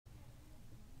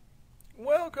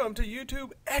Welcome to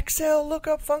YouTube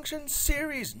HLOOKUP function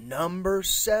series number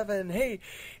 7. Hey,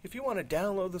 if you want to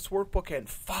download this workbook and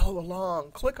follow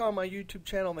along, click on my YouTube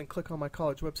channel, then click on my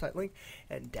college website link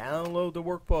and download the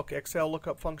workbook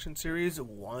HLOOKUP function series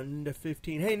 1 to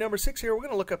 15. Hey, number 6 here, we're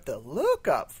going to look up the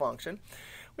lookup function.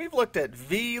 We've looked at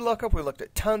VLOOKUP, we looked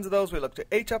at tons of those, we looked at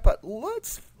HLOOKUP, but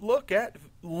let's look at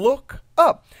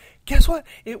lookup. Guess what?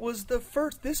 It was the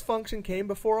first. This function came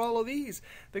before all of these.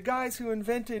 The guys who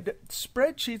invented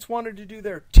spreadsheets wanted to do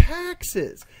their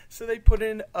taxes, so they put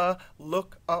in a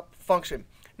lookup function.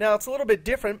 Now it's a little bit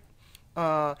different,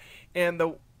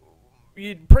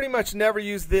 you'd pretty much never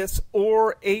use this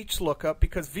or HLOOKUP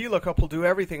because VLOOKUP will do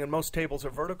everything, and most tables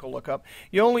are vertical lookup.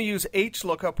 You only use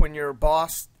HLOOKUP when your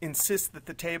boss insists that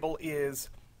the table is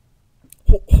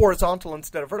horizontal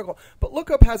instead of vertical. But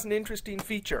lookup has an interesting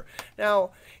feature.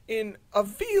 Now, in a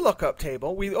VLOOKUP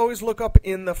table, we always look up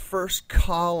in the first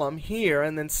column here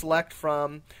and then select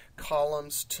from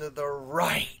columns to the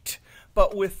right.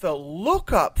 But with the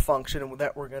lookup function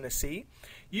that we're going to see,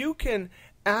 you can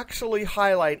actually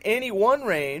highlight any one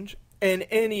range and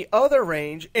any other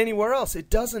range anywhere else. It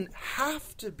doesn't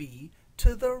have to be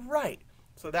to the right.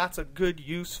 So that's a good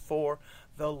use for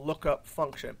the lookup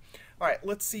function. All right,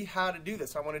 let's see how to do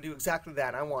this. I want to do exactly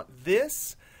that. I want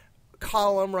this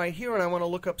column right here, and I want to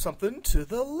look up something to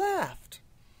the left.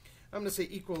 I'm going to say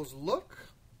equals look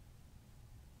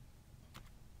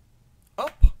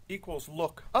up equals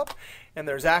look up, and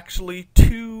there's actually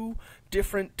two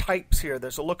different types here.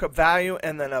 There's a lookup value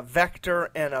and then a vector,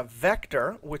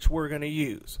 which we're going to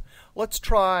use. Let's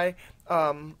try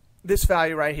this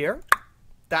value right here.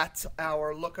 That's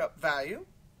our lookup value,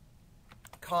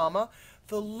 comma,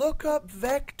 the lookup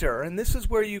vector, and this is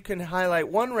where you can highlight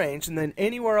one range and then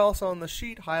anywhere else on the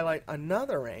sheet highlight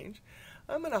another range.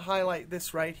 I'm going to highlight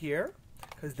this right here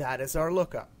because that is our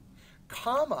lookup,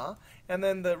 comma, and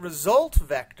then the result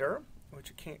vector, which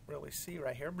you can't really see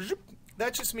right here,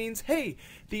 that just means, hey,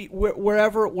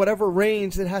 whatever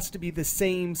range that has to be the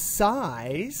same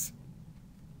size,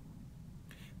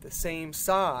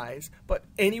 but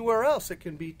anywhere else it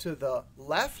can be to the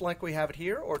left like we have it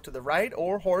here, or to the right,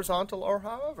 or horizontal, or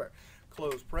however.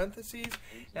 Close parentheses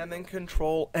and then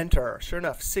control enter. Sure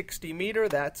enough, 60 meter,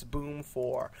 that's boom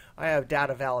 4. I have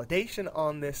data validation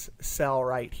on this cell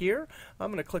right here.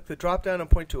 I'm going to click the drop down and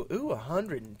point to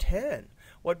 110.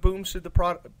 What boom should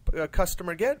the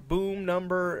customer get? Boom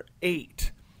number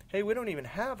 8. Hey, we don't even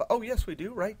have, oh yes we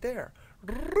do, right there.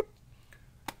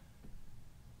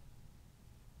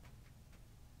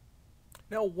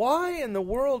 Now, why in the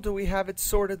world do we have it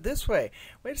sorted this way?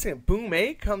 Wait a second, boom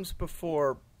 8 comes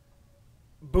before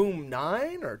boom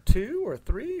 9 or 2 or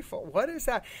 3, 4. What is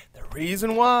that? The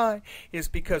reason why is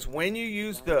because when you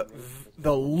use the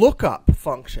lookup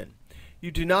function,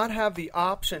 you do not have the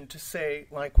option to say,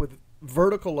 like with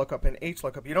vertical lookup and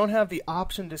HLOOKUP, you don't have the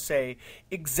option to say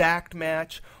exact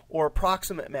match or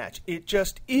approximate match. It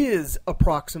just is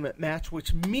approximate match,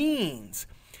 which means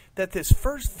that this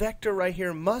first vector right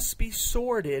here must be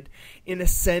sorted in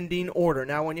ascending order.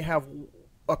 Now, when you have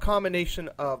a combination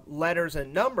of letters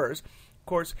and numbers, of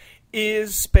course,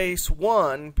 is space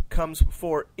 1 comes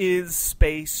before is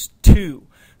space 2.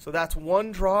 So that's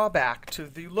one drawback to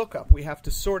the lookup. We have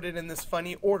to sort it in this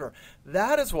funny order.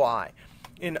 That is why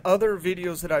in other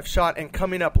videos that I've shot and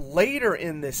coming up later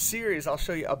in this series, I'll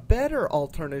show you a better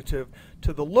alternative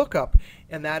to the lookup,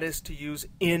 and that is to use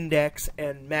index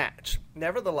and match.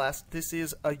 Nevertheless, this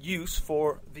is a use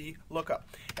for the lookup.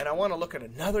 And I want to look at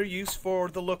another use for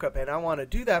the lookup, and I want to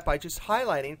do that by just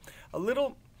highlighting a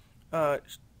little,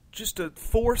 just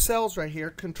 4 cells right here,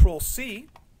 Control C,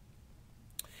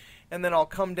 and then I'll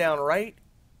come down right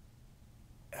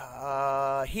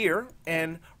here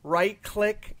and right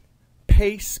click,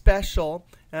 paste special,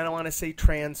 and I want to say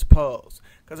transpose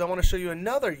because I want to show you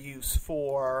another use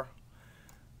for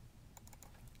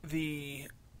the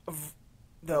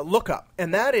lookup,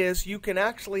 and that is you can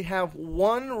actually have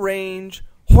one range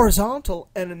horizontal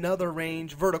and another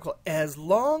range vertical as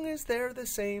long as they're the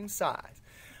same size.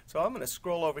 So I'm going to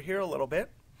scroll over here a little bit.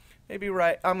 Maybe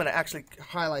right, I'm going to actually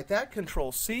highlight that,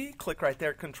 Control C, click right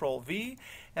there, Control V,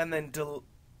 and then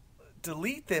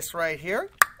delete this right here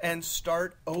and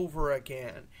start over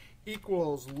again.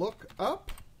 Equals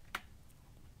lookup.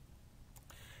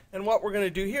 And what we're going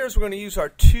to do here is we're going to use our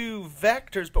 2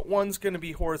 vectors, but one's going to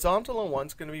be horizontal and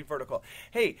one's going to be vertical.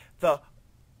 Hey, the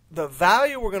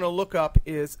value we're going to look up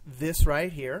is this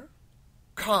right here,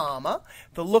 comma.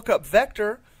 The lookup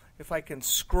vector, if I can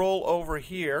scroll over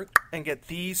here and get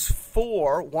these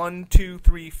 4, 1, 2,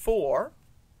 3, 4,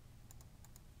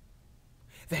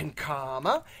 then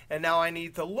comma, and now I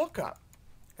need the lookup.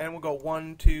 And we'll go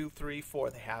 1, 2, 3, 4.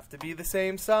 They have to be the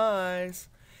same size.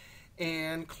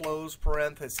 And close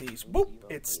parentheses. Boop!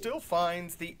 It still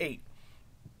finds the 8.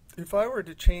 If I were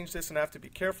to change this, and I have to be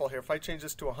careful here, if I change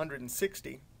this to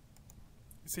 160, you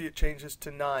see it changes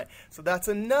to 9. So that's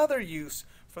another use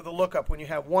for the lookup when you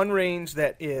have one range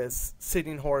that is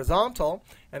sitting horizontal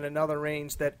and another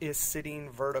range that is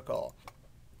sitting vertical.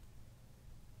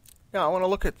 Now I want to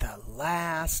look at the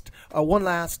one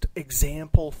last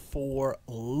example for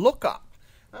lookup.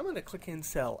 I'm going to click in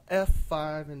cell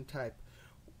F5 and type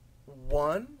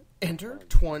 1, enter,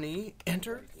 20,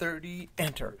 enter, 30,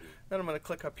 enter. Then I'm going to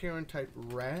click up here and type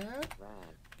rad,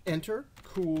 enter,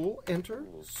 cool, enter,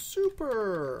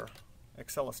 super.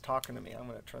 Excel is talking to me. I'm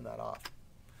going to turn that off.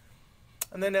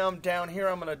 And then now I'm down here.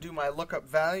 I'm going to do my lookup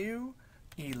value,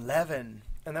 11.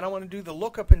 And then I want to do the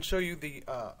lookup and show you the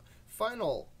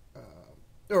final,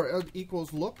 or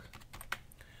equals look.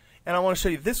 And I want to show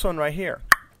you this one right here,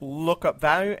 lookup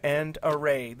value and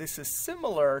array. This is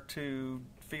similar to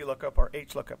VLOOKUP or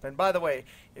HLOOKUP. And by the way,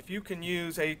 if you can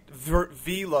use a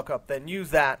VLOOKUP, then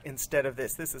use that instead of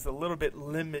this. This is a little bit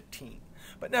limiting.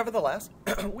 But nevertheless,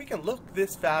 we can look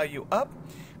this value up,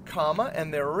 comma,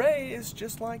 and the array is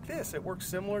just like this. It works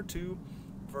similar to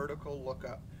vertical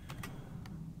lookup.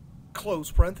 Close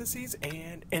parentheses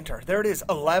and enter. There it is.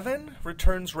 11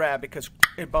 returns rad because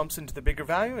it bumps into the bigger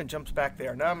value and jumps back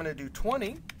there. Now I'm going to do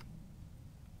 20.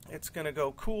 It's going to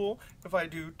go cool. If I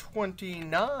do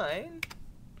 29,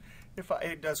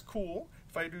 it does cool.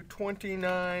 If I do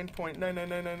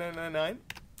 29.999999,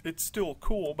 it's still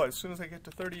cool, but as soon as I get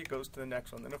to 30, it goes to the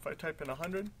next one. Then if I type in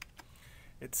 100,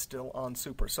 it's still on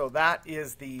super. So that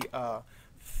is the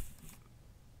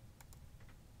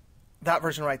that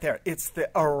version right there. It's the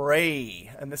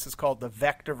array, and this is called the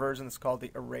vector version. It's called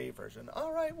the array version.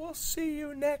 All right, we'll see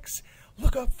you next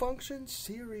lookup function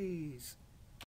series.